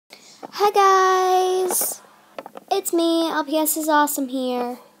Hi guys, it's me, LPS is awesome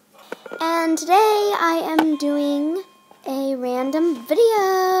here, and today I am doing a random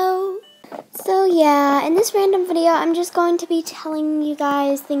video. So yeah, in this random video I'm just going to be telling you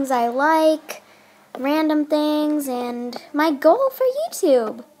guys things I like, random things, and my goal for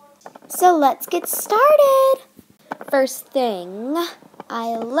YouTube. So let's get started. First thing,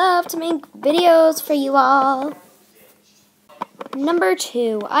 I love to make videos for you all. Number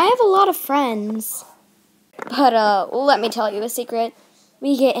 2, I have a lot of friends. But let me tell you a secret.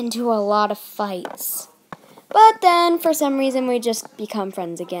 We get into a lot of fights. But then, for some reason, we just become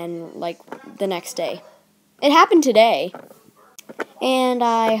friends again, like, the next day. It happened today. And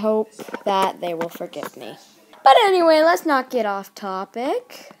I hope that they will forgive me. But anyway, let's not get off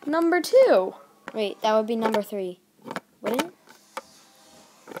topic. Number 2. Wait, that would be number 3. Wouldn't it?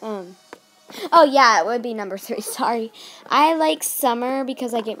 Oh, yeah, it would be number 3, sorry. I like summer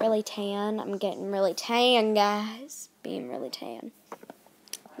because I get really tan. I'm getting really tan, guys. Being really tan.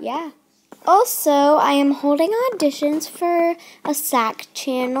 Yeah. Also, I am holding auditions for a SAC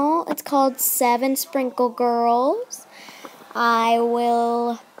channel. It's called 7 Sprinkle Girls. I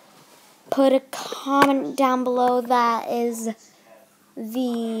will put a comment down below that is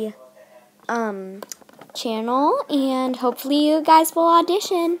the channel, and hopefully you guys will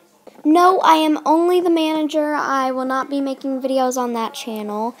audition. No, I am only the manager. I will not be making videos on that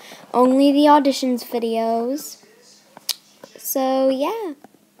channel. Only the auditions videos. So, yeah.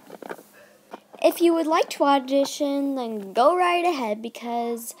 If you would like to audition, then go right ahead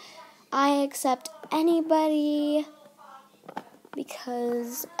because I accept anybody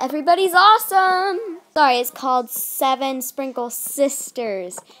because everybody's awesome. Sorry, it's called 7 Sprinkle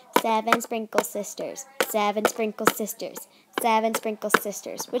Sisters. 7 Sprinkle Sisters. 7 Sprinkle Sisters. 7 Sprinkle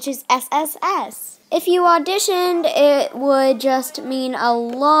Sisters, which is SSS. If you auditioned, it would just mean a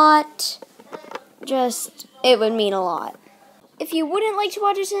lot. It would mean a lot. If you wouldn't like to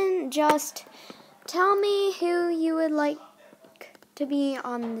audition, just tell me who you would like to be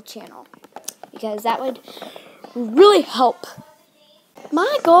on the channel, because that would really help.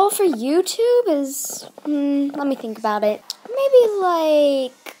 My goal for YouTube is, let me think about it. Maybe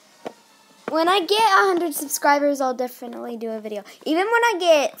like, when I get 100 subscribers, I'll definitely do a video. Even when I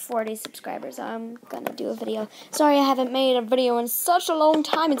get 40 subscribers, I'm gonna do a video. Sorry, I haven't made a video in such a long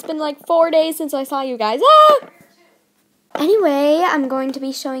time. It's been like 4 days since I saw you guys. Ah! Anyway, I'm going to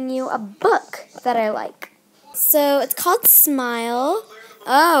be showing you a book that I like. So, it's called Smile.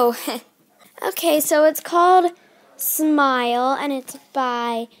 Oh, okay, so it's called Smile, and it's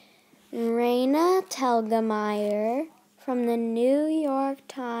by Raina Telgemeier from the New York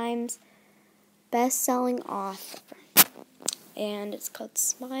Times best-selling author. And it's called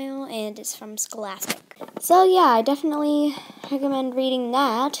Smile, and it's from Scholastic. So yeah, I definitely recommend reading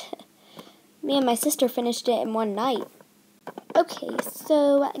that. Me and my sister finished it in one night. Okay,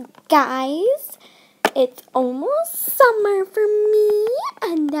 so guys, it's almost summer for me,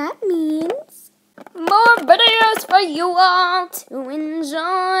 and that means more videos for you all to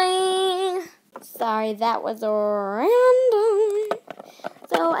enjoy. Sorry, that was random.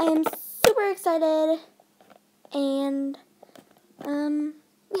 So I am super excited, and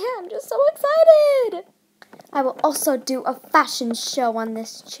yeah, I'm just so excited. I will also do a fashion show on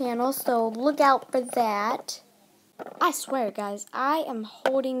this channel, so look out for that. I swear, guys, I am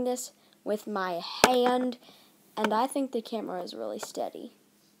holding this with my hand, and I think the camera is really steady.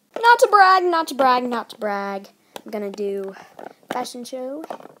 Not to brag, not to brag, not to brag. I'm gonna do a fashion show,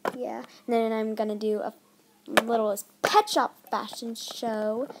 yeah, and then I'm gonna do a little pet shop fashion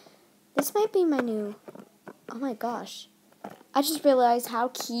show. This might be my new, oh my gosh, I just realized how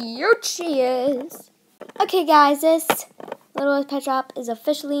cute she is. Okay guys, this Little Pet Shop is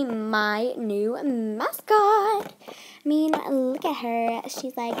officially my new mascot. I mean, look at her,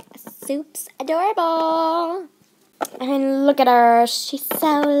 she's like soups adorable. And look at her, she's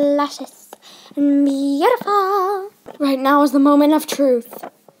so luscious and beautiful. Right now is the moment of truth.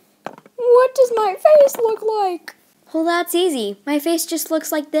 What does my face look like? Well, that's easy. My face just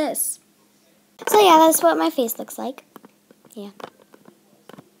looks like this. So yeah, that's what my face looks like. Yeah.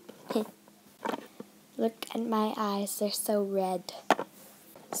 Look at my eyes, they're so red.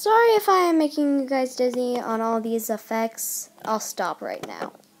 Sorry if I am making you guys dizzy on all these effects. I'll stop right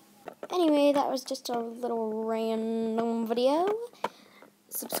now. Anyway, that was just a little random video.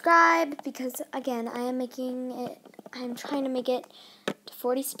 Subscribe, because again, I'm trying to make it to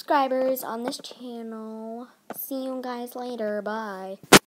 40 subscribers on this channel. See you guys later, bye.